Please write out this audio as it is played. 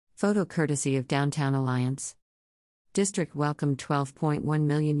Photo courtesy of Downtown Alliance. District welcomed 12.1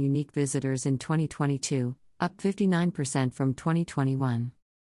 million unique visitors in 2022, up 59% from 2021.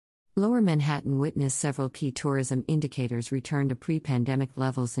 Lower Manhattan witnessed several key tourism indicators return to pre-pandemic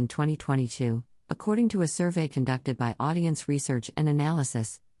levels in 2022, according to a survey conducted by Audience Research and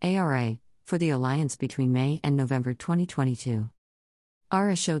Analysis, ARA, for the Alliance between May and November 2022.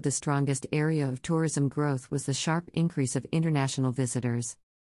 ARA showed the strongest area of tourism growth was the sharp increase of international visitors.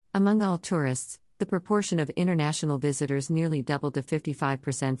 Among all tourists, the proportion of international visitors nearly doubled to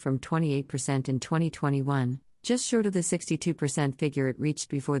 55% from 28% in 2021, just short of the 62% figure it reached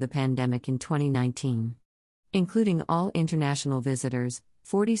before the pandemic in 2019. Including all international visitors,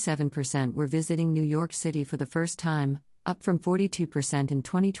 47% were visiting New York City for the first time, up from 42% in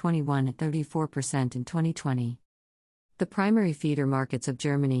 2021 and 34% in 2020. The primary feeder markets of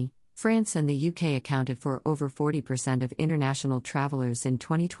Germany, France, and the UK accounted for over 40% of international travelers in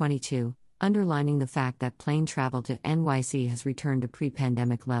 2022, underlining the fact that plane travel to NYC has returned to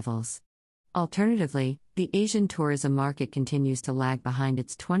pre-pandemic levels. Alternatively, the Asian tourism market continues to lag behind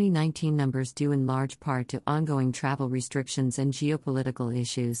its 2019 numbers due in large part to ongoing travel restrictions and geopolitical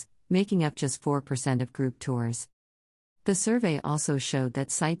issues, making up just 4% of group tours. The survey also showed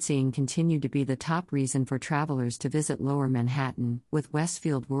that sightseeing continued to be the top reason for travelers to visit Lower Manhattan, with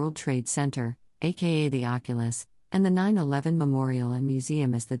Westfield World Trade Center, aka the Oculus, and the 9/11 Memorial and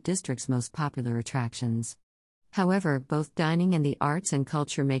Museum as the district's most popular attractions. However, both dining and the arts and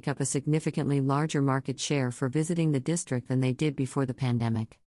culture make up a significantly larger market share for visiting the district than they did before the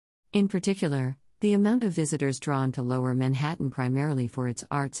pandemic. In particular, the amount of visitors drawn to Lower Manhattan primarily for its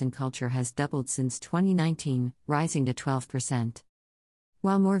arts and culture has doubled since 2019, rising to 12%.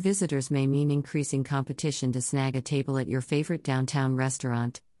 While more visitors may mean increasing competition to snag a table at your favorite downtown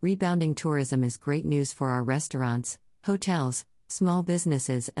restaurant, rebounding tourism is great news for our restaurants, hotels, small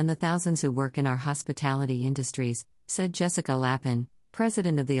businesses, and the thousands who work in our hospitality industries, said Jessica Lappin,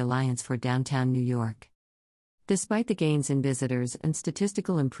 president of the Alliance for Downtown New York. Despite the gains in visitors and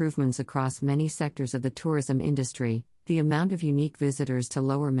statistical improvements across many sectors of the tourism industry, the amount of unique visitors to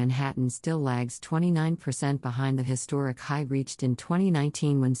Lower Manhattan still lags 29% behind the historic high reached in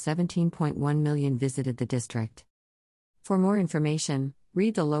 2019 when 17.1 million visited the district. For more information,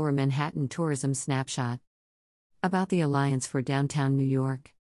 read the Lower Manhattan Tourism Snapshot. About the Alliance for Downtown New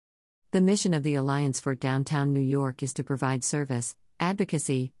York. The mission of the Alliance for Downtown New York is to provide service,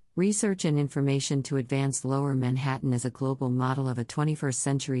 advocacy, research and information to advance Lower Manhattan as a global model of a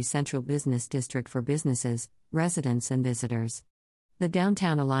 21st-century central business district for businesses, residents and visitors. The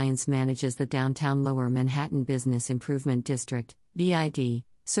Downtown Alliance manages the Downtown Lower Manhattan Business Improvement District, BID,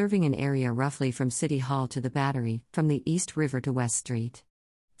 serving an area roughly from City Hall to the Battery, from the East River to West Street.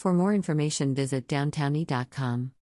 For more information visit downtowne.com.